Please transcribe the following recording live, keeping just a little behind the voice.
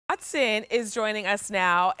Watson is joining us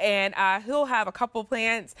now, and he'll have a couple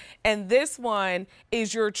plants, and this one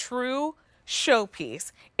is your true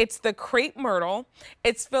showpiece. It's the crepe myrtle.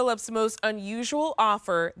 It's Phillip's most unusual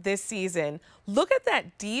offer this season. Look at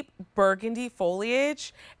that deep burgundy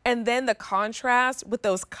foliage and then the contrast with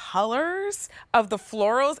those colors of the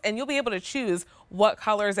florals, and you'll be able to choose what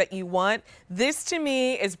colors that you want. This to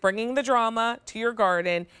me is bringing the drama to your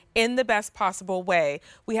garden in the best possible way.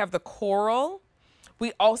 We have the coral.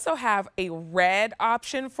 We also have a red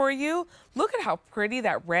option for you. Look at how pretty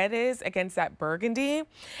that red is against that burgundy.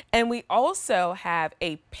 And we also have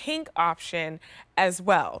a pink option as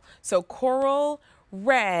well. So coral,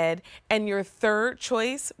 red, and your third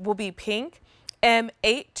choice will be pink.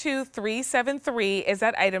 M82373 is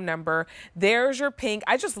that item number. There's your pink.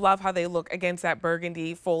 I just love how they look against that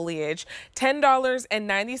burgundy foliage.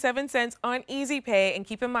 $10.97 on Easy Pay, and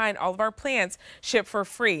keep in mind all of our plants ship for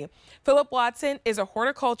free. Phillip Watson is a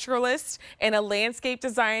horticulturalist and a landscape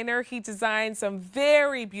designer. He designs some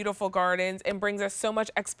very beautiful gardens and brings us so much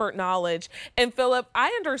expert knowledge. And Phillip, I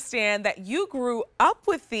understand that you grew up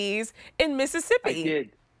with these in Mississippi. I did.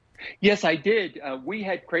 Yes, I did. We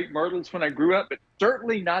had crepe myrtles when I grew up, but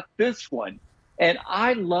certainly not this one. And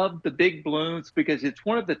I love the big blooms because it's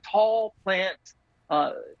one of the tall plants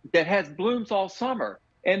that has blooms all summer.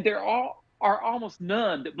 And there are almost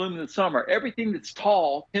none that bloom in the summer. Everything that's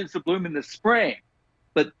tall tends to bloom in the spring.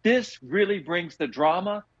 But this really brings the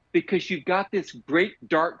drama because you've got this great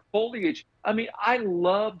dark foliage. I mean, I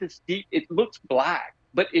love this deep, it looks black,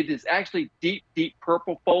 but it is actually deep, deep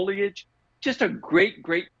purple foliage. Just a great,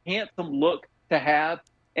 great, handsome look to have.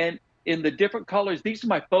 And in the different colors, these are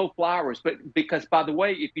my faux flowers. But because, by the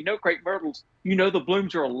way, if you know crepe myrtles, you know the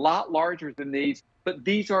blooms are a lot larger than these, but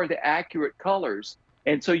these are the accurate colors.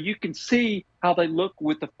 And so you can see how they look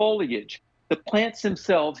with the foliage. The plants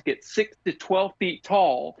themselves get 6 to 12 feet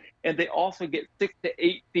tall, and they also get 6 to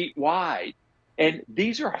 8 feet wide. And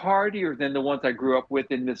these are hardier than the ones I grew up with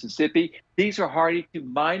in Mississippi. These are hardy to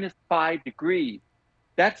 -5 degrees.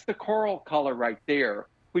 That's the coral color right there,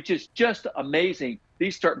 which is just amazing.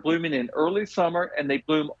 These start blooming in early summer, and they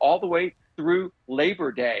bloom all the way through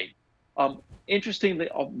Labor Day. Interestingly,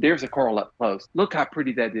 oh, there's a coral up close. Look how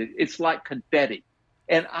pretty that is. It's like confetti.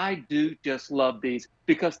 And I do just love these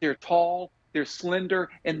because they're tall, they're slender,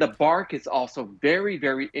 and the bark is also very,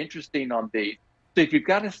 very interesting on these. So if you've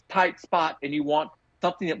got a tight spot and you want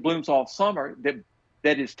something that blooms all summer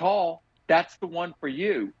that is tall, that's the one for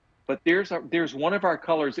you. But there's one of our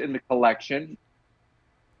colors in the collection.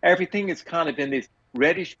 Everything is kind of in this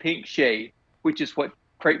reddish pink shade, which is what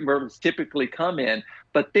crepe myrtles typically come in.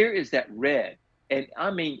 But there is that red. And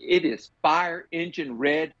I mean, it is fire engine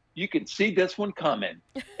red. You can see this one coming.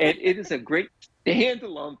 And it is a great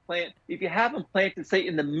standalone plant. If you have them planted, say,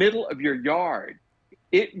 in the middle of your yard,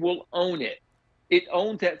 it will own it. It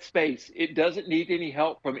owns that space. It doesn't need any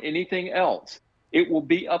help from anything else. It will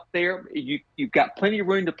be up there. You've got plenty of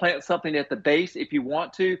room to plant something at the base if you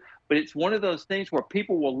want to, but it's one of those things where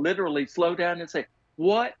people will literally slow down and say,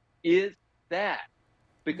 what is that?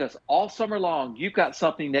 Because all summer long, you've got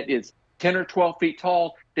something that is 10 or 12 feet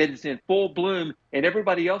tall that is in full bloom, and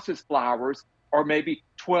everybody else's flowers are maybe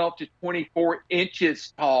 12 to 24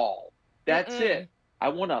 inches tall. That's it. I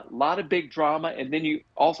want a lot of big drama, and then you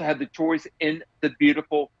also have the choice in the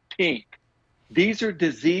beautiful pink. These are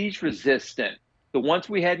disease resistant. The ones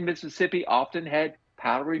we had in Mississippi often had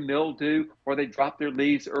powdery mildew or they dropped their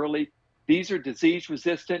leaves early. These are disease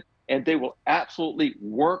resistant, and they will absolutely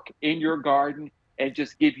work in your garden and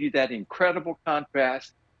just give you that incredible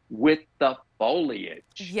contrast with the foliage.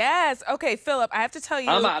 Yes. Okay, Phillip, I have to tell you.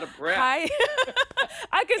 I'm out of breath.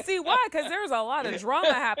 I can see why, because there's a lot of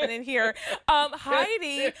drama happening here.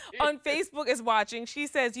 Heidi on Facebook is watching. She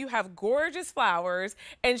says you have gorgeous flowers,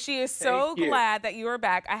 and she is so glad that you are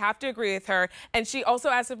back. I have to agree with her. And she also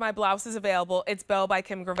asked if my blouse is available. It's Belle by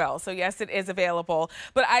Kim Gravel. So yes, it is available.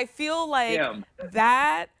 But I feel like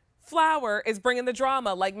that flower is bringing the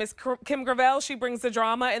drama. Like Miss Kim Gravel, she brings the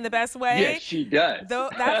drama in the best way. Yes, she does.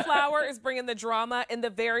 That flower is bringing the drama in the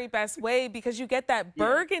very best way because you get that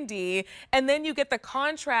burgundy and then you get the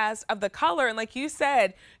contrast of the color. And like you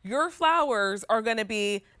said, your flowers are going to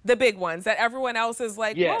be the big ones that everyone else is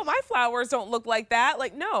like, oh, my flowers don't look like that.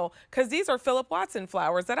 Like, no, because these are Phillip Watson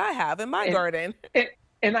flowers that I have in my garden.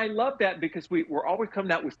 And I love that because we're always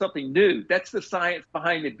coming out with something new. That's the science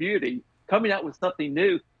behind the beauty. Coming out with something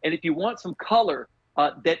new. And if you want some color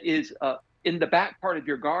that is in the back part of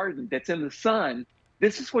your garden, that's in the sun,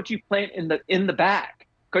 this is what you plant in the back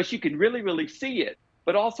because you can really, really see it.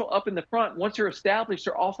 But also up in the front, once they're established,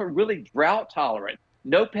 they're also really drought tolerant.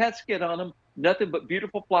 No pests get on them, nothing but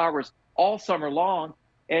beautiful flowers all summer long.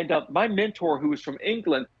 And my mentor, who was from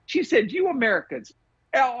England, she said, "You Americans,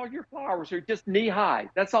 all your flowers are just knee high.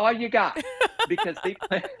 That's all you got," because they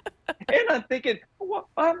plant. And I'm thinking, well,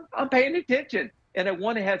 I'm paying attention, and I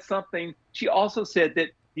want to have something. She also said that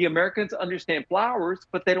the Americans understand flowers,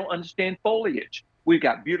 but they don't understand foliage. We've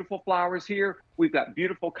got beautiful flowers here. We've got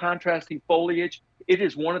beautiful contrasting foliage. It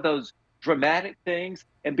is one of those dramatic things.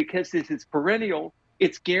 And because this is perennial,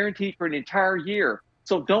 it's guaranteed for an entire year.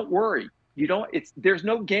 So don't worry. You don't, there's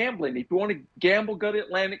no gambling. If you want to gamble, go to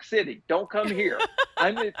Atlantic City. Don't come here.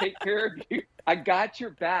 I'm going to take care of you. I got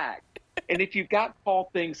your back. And if you've got fall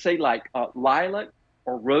things, say like lilac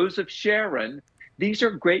or rose of Sharon, these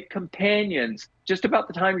are great companions. Just about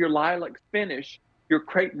the time your lilacs finish, your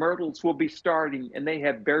crepe myrtles will be starting, and they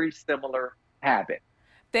have very similar habits.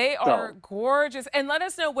 They are gorgeous. And let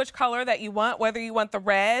us know which color that you want, whether you want the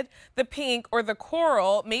red, the pink, or the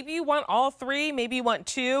coral. Maybe you want all three. Maybe you want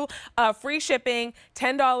two. Free shipping,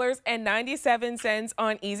 $10.97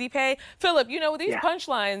 on Easy Pay. Phillip, you know, with these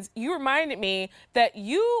punchlines, you reminded me that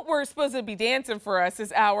you were supposed to be dancing for us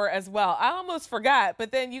this hour as well. I almost forgot,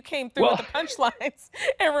 but then you came through with the punchlines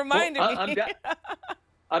and reminded me.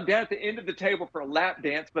 I'm down at the end of the table for a lap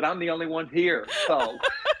dance, but I'm the only one here, so.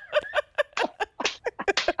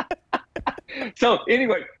 So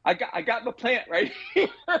anyway, I got my plant right here.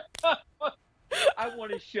 I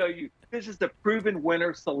want to show you. This is the proven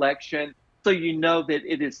winner selection, so you know that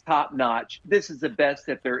it is top notch. This is the best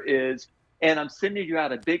that there is, and I'm sending you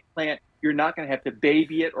out a big plant. You're not going to have to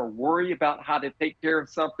baby it or worry about how to take care of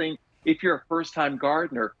something. If you're a first-time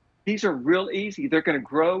gardener, these are real easy. They're going to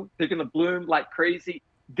grow. They're going to bloom like crazy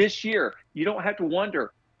this year. You don't have to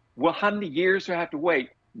wonder, well, how many years do I have to wait?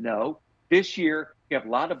 No, this year. You have a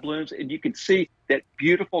lot of blooms, and you can see that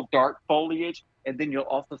beautiful dark foliage, and then you'll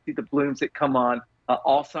also see the blooms that come on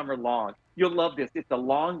all summer long. You'll love this. It's a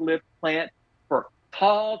long-lived plant for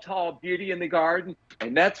tall beauty in the garden,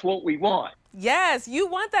 and that's what we want. Yes, you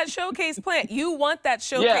want that showcase plant. You want that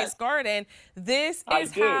showcase garden. This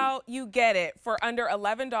is how you get it for under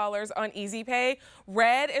 $11 on Easy Pay.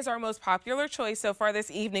 Red is our most popular choice so far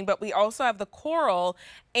this evening, but we also have the coral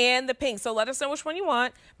and the pink. So let us know which one you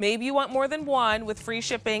want. Maybe you want more than one with free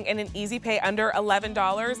shipping and an Easy Pay under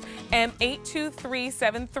 $11. And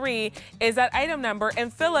 82373 is that item number.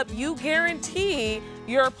 And Phillip, you guarantee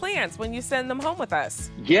your plants when you send them home with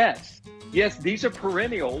us. Yes. Yes, these are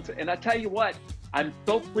perennials, and I tell you what, I'm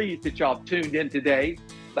so pleased that y'all tuned in today,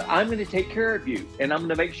 but I'm going to take care of you, and I'm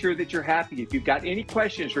going to make sure that you're happy. If you've got any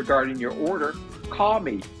questions regarding your order, call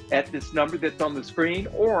me at this number that's on the screen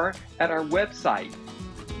or at our website.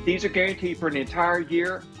 These are guaranteed for an entire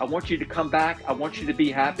year. I want you to come back. I want you to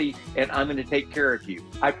be happy, and I'm going to take care of you.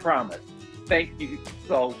 I promise. Thank you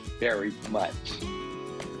so very much.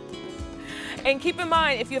 And keep in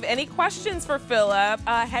mind, if you have any questions for Phillip,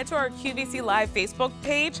 head to our QVC Live Facebook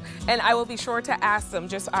page, and I will be sure to ask them.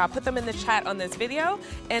 Just put them in the chat on this video,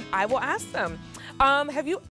 and I will ask them. Have you